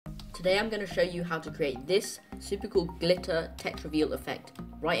Today I'm going to show you how to create this super cool glitter text reveal effect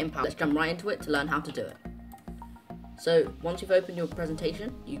right in PowerPoint. Let's jump right into it to learn how to do it. So once you've opened your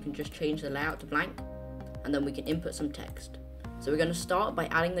presentation, you can just change the layout to blank, and then we can input some text. So we're going to start by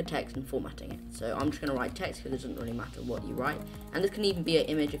adding the text and formatting it. So I'm just going to write text because it doesn't really matter what you write, and this can even be an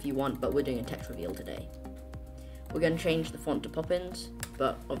image if you want, but we're doing a text reveal today. We're going to change the font to Poppins,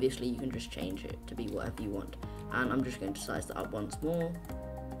 but obviously you can just change it to be whatever you want. And I'm just going to size that up once more.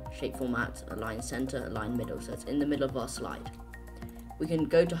 Shape format, align center, align middle, so it's in the middle of our slide. We can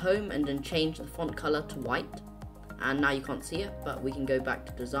go to home and then change the font color to white, and now you can't see it, but we can go back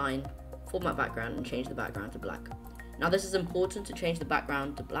to design, format background, and change the background to black. Now this is important to change the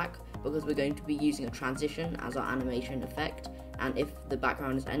background to black because we're going to be using a transition as our animation effect, and if the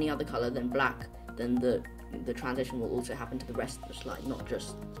background is any other color than black, then the transition will also happen to the rest of the slide, not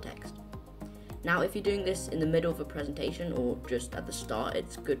just the text. Now if you're doing this in the middle of a presentation or just at the start,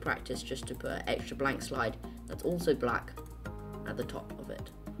 it's good practice just to put an extra blank slide that's also black at the top of it.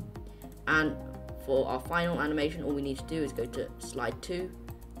 And for our final animation, all we need to do is go to slide 2,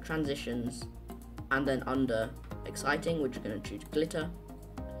 transitions, and then under exciting, we're just going to choose glitter.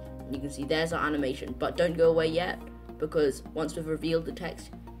 And you can see there's our animation, but don't go away yet, because once we've revealed the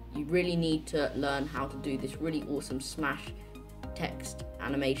text, you really need to learn how to do this really awesome smash text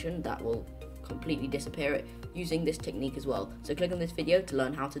animation that will completely disappear it using this technique as well. So click on this video to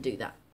learn how to do that.